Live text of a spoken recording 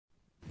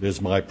It is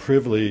my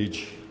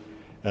privilege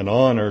and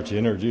honor to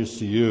introduce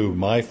to you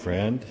my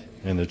friend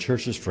and the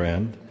church's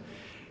friend,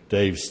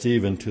 Dave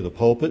Stephen, to the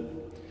pulpit.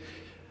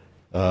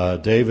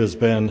 Dave has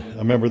been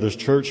a member of this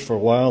church for a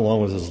while,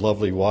 along with his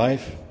lovely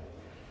wife,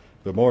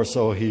 but more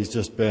so, he's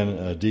just been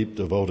a deep,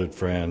 devoted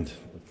friend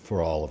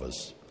for all of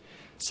us.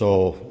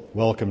 So,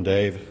 welcome,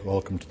 Dave.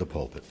 Welcome to the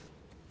pulpit.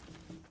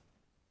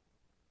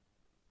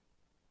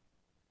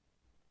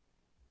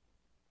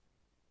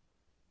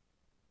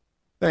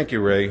 Thank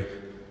you, Ray.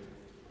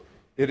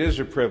 It is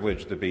a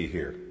privilege to be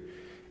here.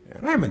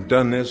 And I haven't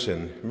done this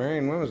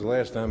Marion, when was the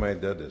last time I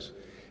did this?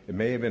 It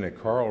may have been at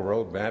Carl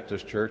Road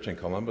Baptist Church in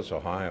Columbus,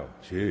 Ohio.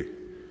 Gee.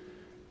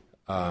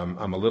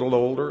 I'm a little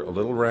older, a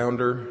little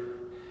rounder,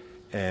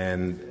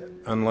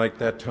 and unlike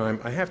that time,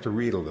 I have to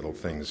read a little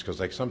things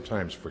because I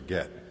sometimes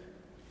forget.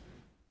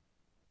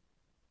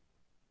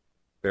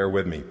 Bear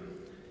with me.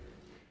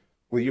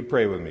 Will you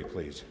pray with me,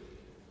 please?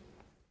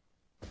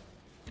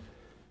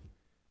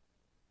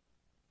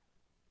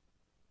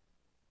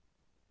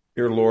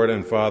 Dear Lord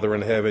and Father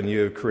in heaven, you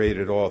have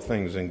created all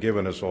things and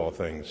given us all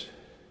things.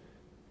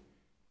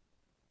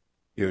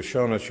 You have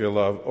shown us your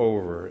love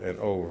over and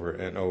over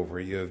and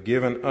over. You have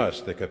given us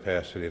the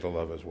capacity to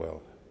love as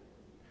well.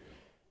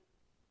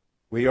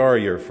 We are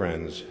your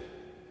friends.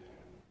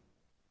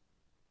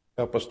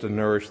 Help us to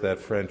nourish that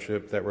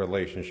friendship, that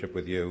relationship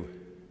with you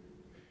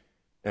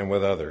and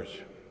with others,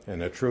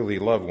 and to truly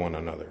love one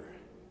another.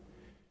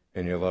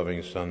 In your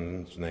loving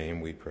Son's name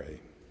we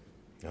pray.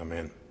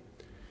 Amen.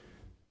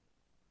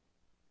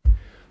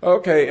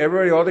 Okay,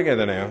 everybody all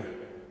together now.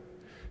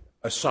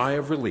 A sigh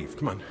of relief.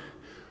 Come on.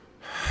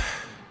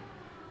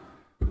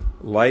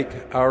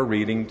 Like our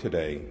reading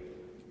today,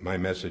 my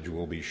message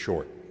will be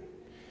short.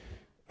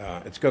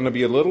 It's going to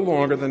be a little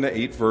longer than the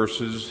 8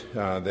 verses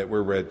that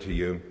were read to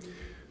you,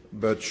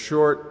 but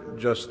short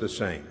just the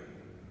same.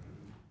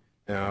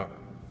 Now,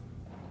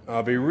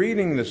 I'll be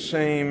reading the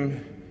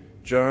same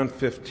John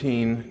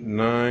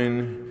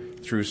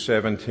 15:9 through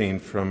 17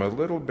 from a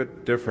little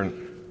bit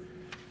different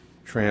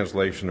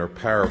translation or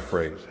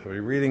paraphrase. I'll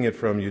be reading it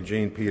from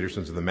Eugene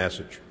Peterson's The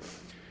Message.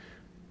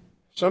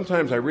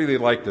 Sometimes I really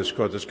like this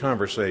because it's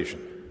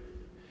conversation.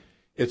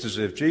 It's as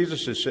if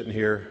Jesus is sitting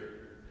here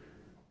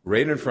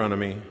right in front of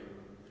me,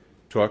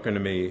 talking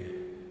to me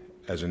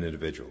as an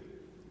individual.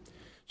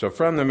 So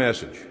from The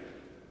Message.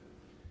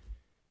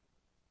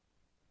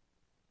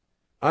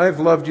 I've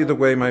loved you the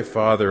way my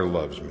Father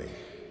loves me.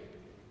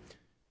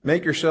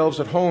 Make yourselves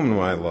at home in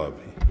my love.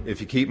 If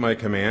you keep my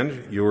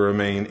command, you will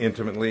remain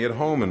intimately at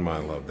home in my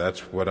love.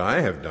 That's what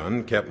I have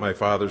done, kept my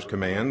Father's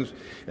commands,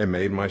 and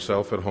made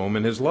myself at home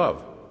in his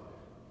love.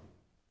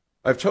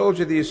 I've told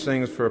you these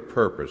things for a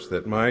purpose,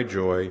 that my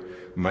joy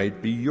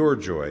might be your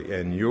joy,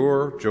 and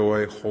your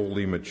joy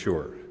wholly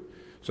mature.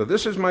 So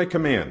this is my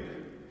command.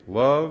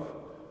 Love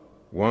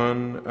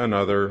one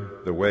another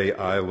the way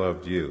I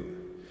loved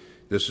you.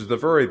 This is the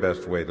very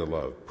best way to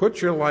love.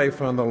 Put your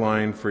life on the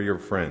line for your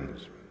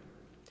friends.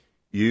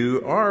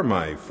 You are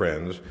my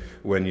friends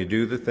when you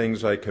do the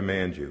things I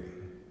command you.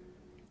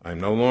 I'm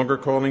no longer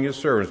calling you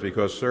servants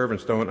because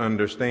servants don't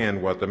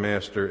understand what the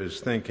master is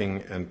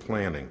thinking and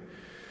planning.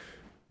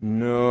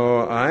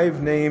 No,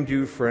 I've named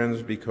you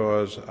friends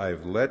because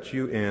I've let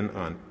you in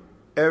on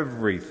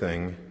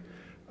everything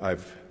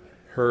I've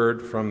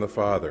heard from the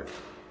Father.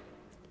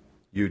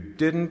 You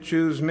didn't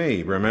choose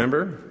me,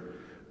 remember?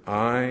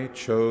 I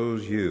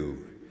chose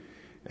you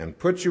and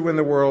put you in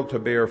the world to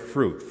bear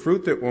fruit,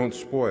 fruit that won't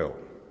spoil.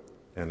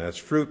 And as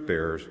fruit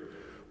bearers,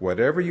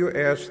 whatever you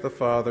ask the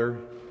Father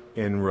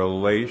in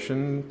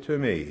relation to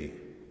me,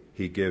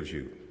 he gives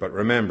you. But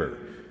remember,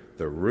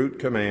 the root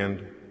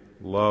command,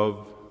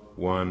 love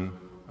one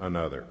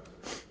another.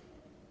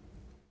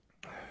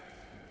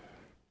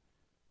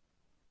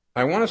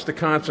 I want us to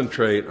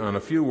concentrate on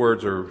a few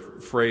words or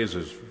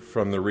phrases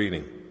from the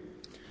reading.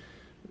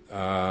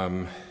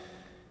 The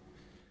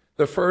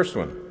first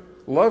one,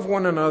 love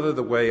one another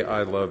the way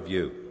I love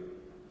you.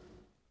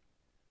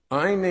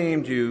 I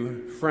named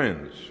you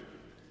friends.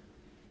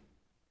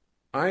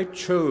 I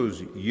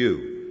chose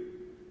you.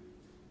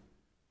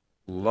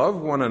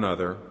 Love one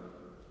another.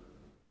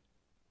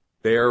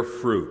 Bear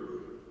fruit.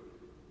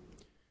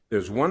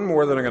 There's one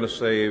more that I'm going to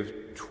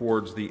save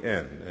towards the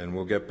end, and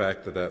we'll get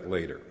back to that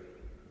later.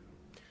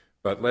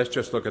 But let's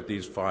just look at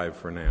these 5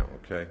 for now,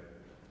 okay?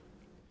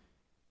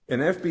 In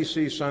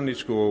FBC Sunday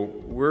School,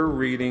 we're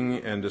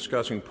reading and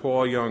discussing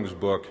Paul Young's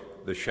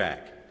book, The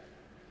Shack.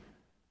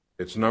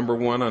 It's number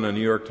 1 on the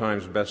New York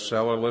Times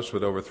bestseller list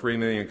with over 3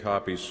 million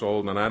copies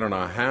sold, and I don't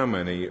know how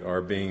many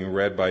are being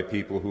read by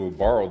people who have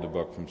borrowed the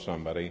book from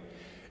somebody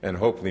and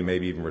hopefully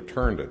maybe even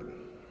returned it.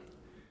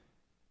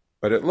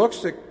 But it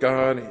looks at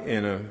God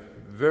in a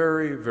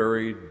very,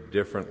 very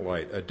different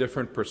light, a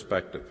different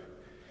perspective.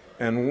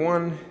 And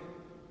one,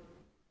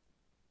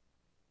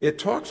 it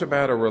talks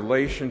about a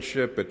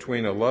relationship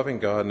between a loving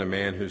God and a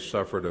man who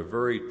suffered a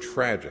very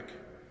tragic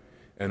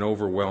and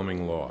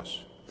overwhelming loss.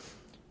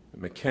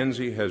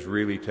 Mackenzie has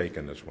really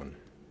taken this one.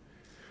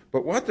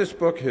 But what this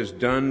book has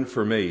done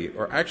for me,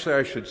 or actually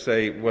I should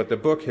say what the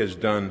book has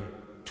done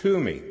to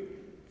me.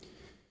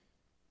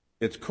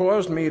 It's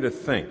caused me to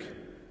think,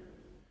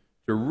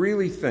 to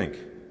really think,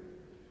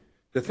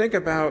 to think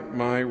about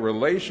my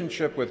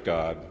relationship with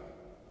God,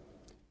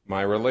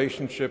 my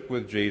relationship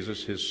with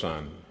Jesus, his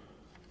Son,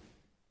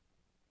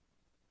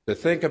 to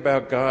think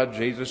about God,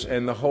 Jesus,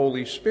 and the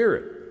Holy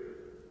Spirit,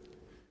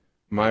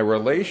 my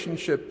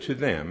relationship to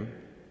them.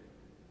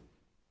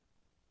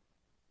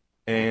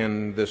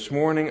 And this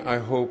morning I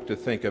hope to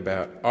think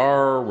about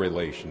our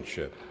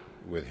relationship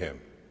with him,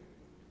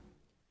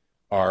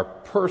 our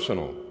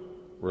personal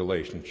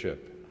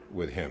relationship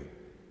with him,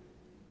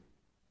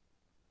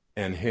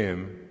 and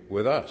him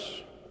with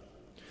us.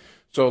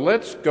 So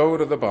let's go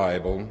to the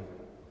Bible,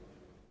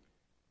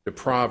 to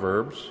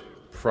Proverbs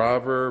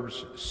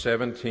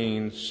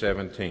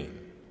 17:17.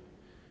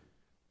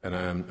 And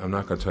I'm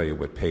not going to tell you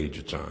what page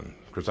it's on,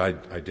 because I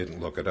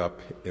didn't look it up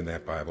in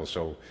that Bible,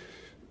 so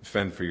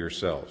fend for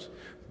yourselves.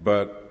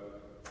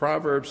 But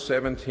Proverbs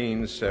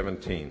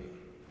 17:17.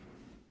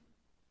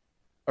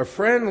 A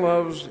friend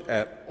loves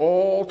at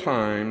all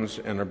times,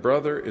 and a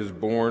brother is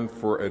born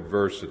for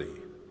adversity.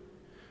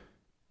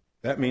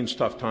 That means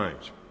tough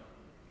times.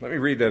 Let me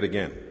read that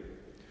again.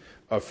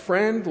 A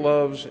friend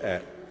loves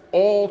at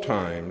all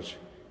times,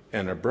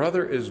 and a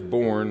brother is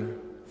born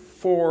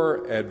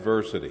for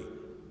adversity.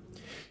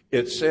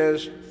 It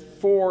says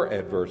for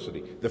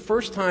adversity. The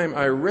first time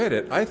I read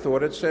it, I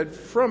thought it said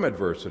from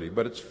adversity,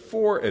 but it's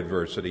for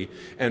adversity,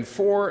 and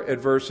for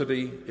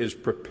adversity is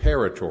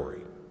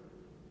preparatory,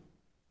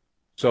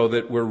 so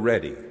that we're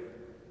ready.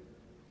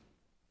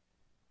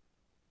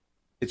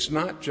 It's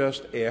not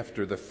just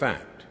after the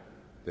fact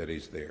that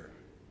he's there.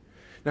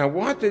 Now,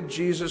 what did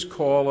Jesus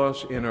call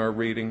us in our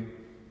reading?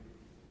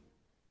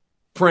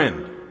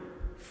 Friend.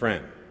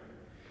 Friend.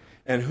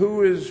 And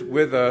who is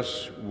with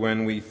us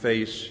when we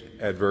face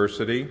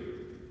adversity?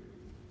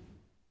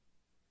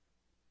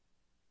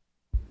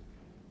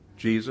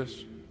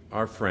 Jesus,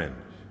 our friend.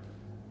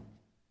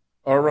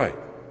 All right.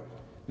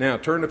 Now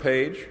turn the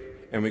page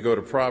and we go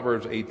to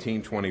Proverbs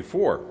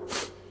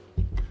 18:24.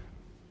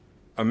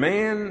 A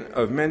man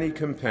of many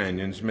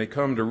companions may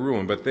come to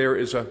ruin, but there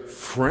is a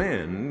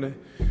friend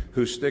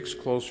who sticks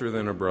closer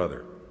than a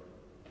brother.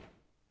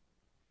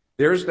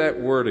 There's that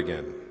word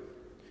again.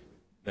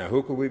 Now,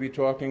 who could we be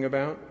talking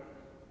about?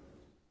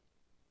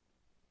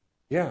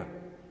 Yeah,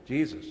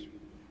 Jesus.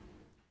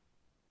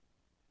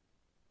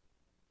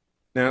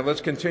 Now,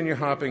 let's continue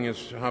hopping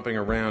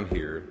around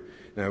here.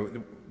 Now,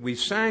 we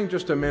sang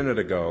just a minute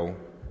ago,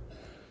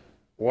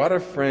 what a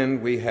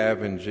friend we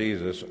have in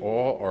Jesus,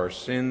 all our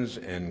sins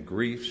and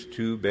griefs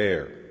to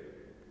bear.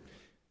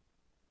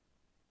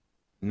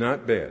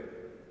 Not bad.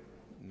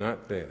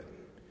 Not bad.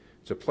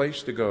 It's a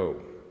place to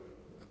go.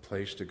 A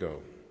place to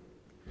go.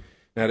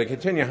 Now, to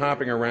continue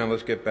hopping around,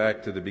 let's get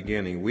back to the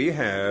beginning. We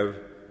have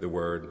the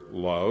word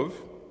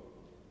love.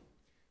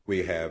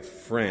 We have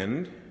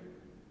friend.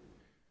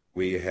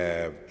 We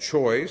have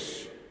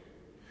choice.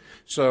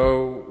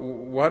 So,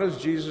 what is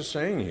Jesus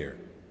saying here?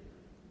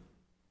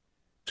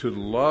 To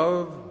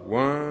love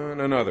one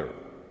another.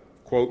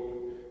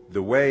 Quote,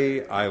 the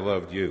way I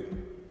loved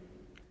you.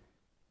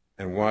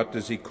 And what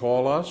does he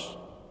call us?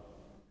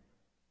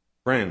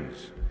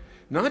 Friends.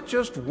 Not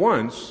just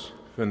once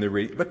from the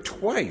reading, but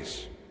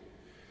twice.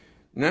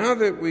 Now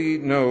that we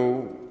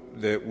know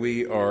that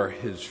we are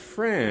his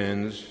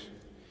friends,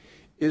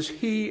 is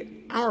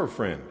he our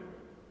friend?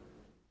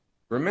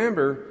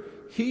 Remember,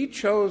 he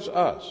chose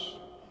us.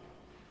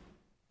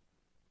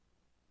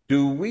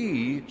 Do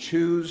we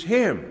choose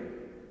him?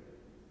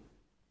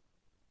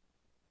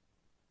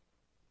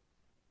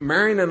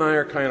 Marion and I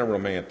are kind of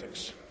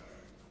romantics.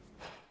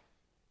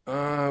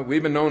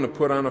 We've been known to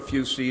put on a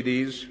few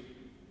CDs,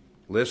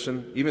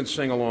 listen, even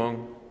sing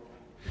along,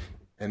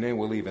 and then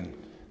we'll even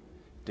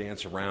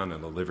dance around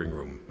in the living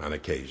room on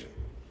occasion.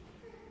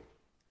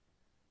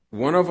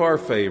 One of our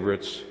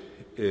favorites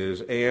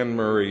is Anne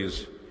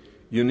Murray's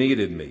You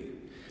Needed Me.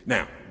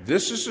 Now,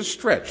 this is a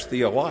stretch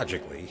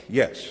theologically,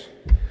 yes,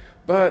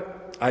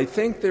 but I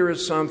think there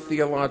is some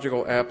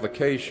theological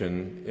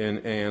application in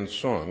Anne's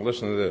song.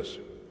 Listen to this.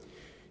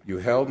 You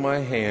held my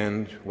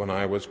hand when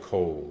I was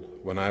cold.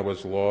 When I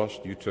was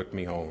lost, you took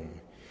me home.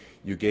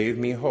 You gave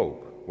me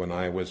hope when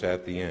I was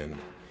at the end.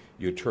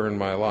 You turned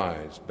my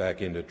lies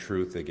back into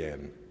truth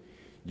again.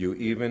 You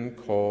even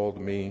called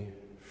me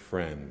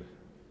friend.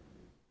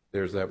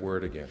 There's that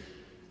word again.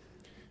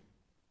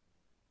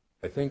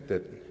 I think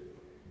that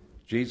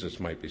Jesus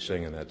might be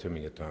singing that to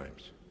me at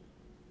times.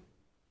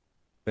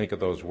 Think of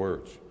those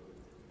words.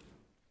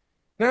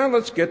 Now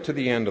let's get to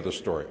the end of the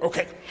story.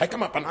 Okay, hike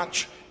them up a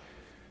notch.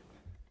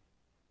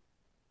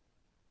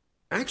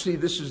 Actually,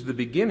 this is the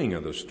beginning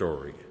of the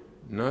story,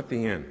 not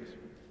the end.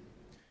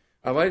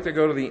 I'd like to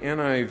go to the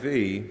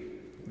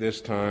NIV this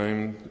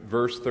time,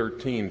 verse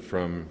 13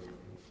 from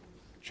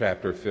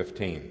chapter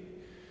 15.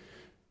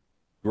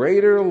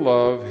 Greater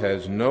love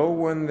has no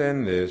one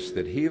than this,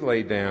 that he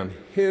lay down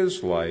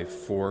his life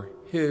for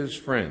his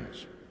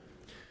friends.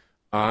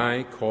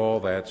 I call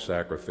that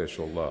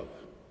sacrificial love.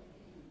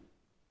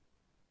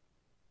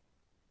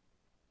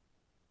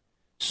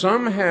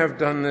 Some have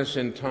done this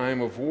in time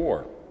of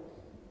war.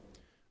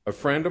 A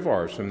friend of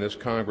ours from this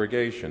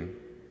congregation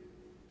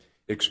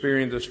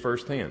experienced this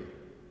firsthand.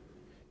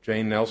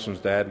 Jane Nelson's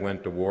dad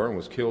went to war and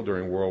was killed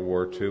during World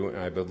War II, and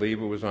I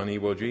believe it was on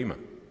Iwo Jima.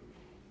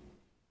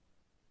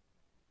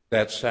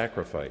 That's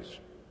sacrifice.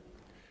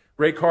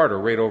 Ray Carter,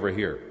 right over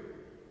here,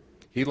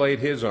 he laid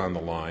his on the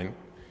line.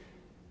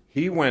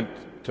 He went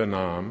to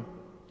Nam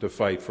to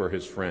fight for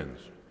his friends,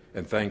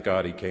 and thank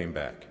God he came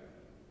back.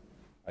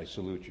 I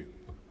salute you.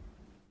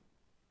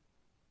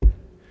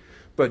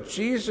 But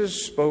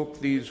Jesus spoke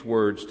these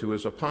words to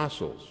his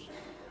apostles,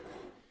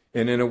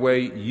 and in a way,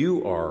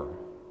 you are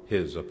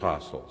his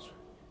apostles.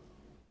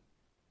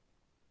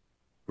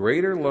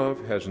 Greater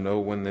love has no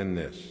one than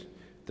this,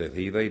 that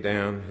he lay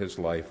down his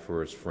life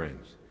for his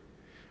friends.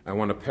 I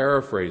want to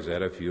paraphrase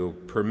that, if you'll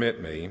permit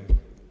me.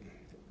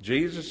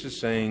 Jesus is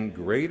saying,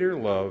 greater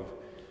love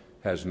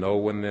has no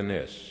one than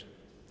this,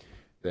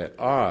 that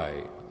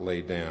I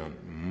lay down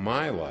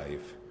my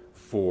life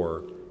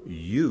for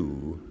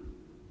you,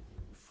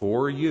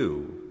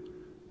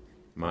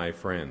 my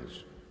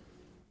friends.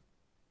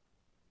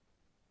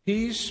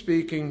 He's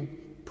speaking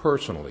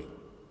personally.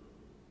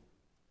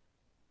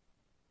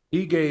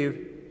 He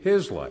gave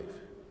his life,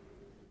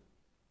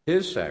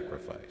 his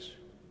sacrifice,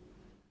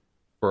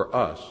 for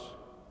us,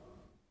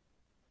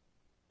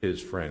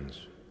 his friends.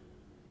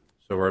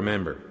 So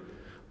remember,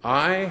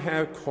 I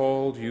have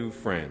called you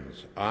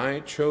friends. I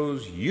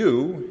chose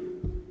you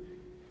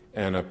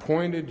and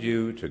appointed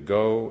you to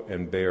go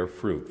and bear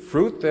fruit,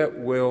 fruit that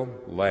will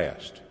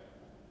last.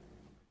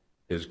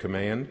 His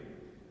command,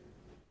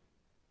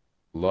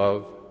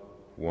 love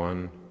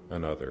one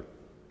another.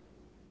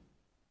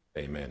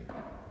 Amen.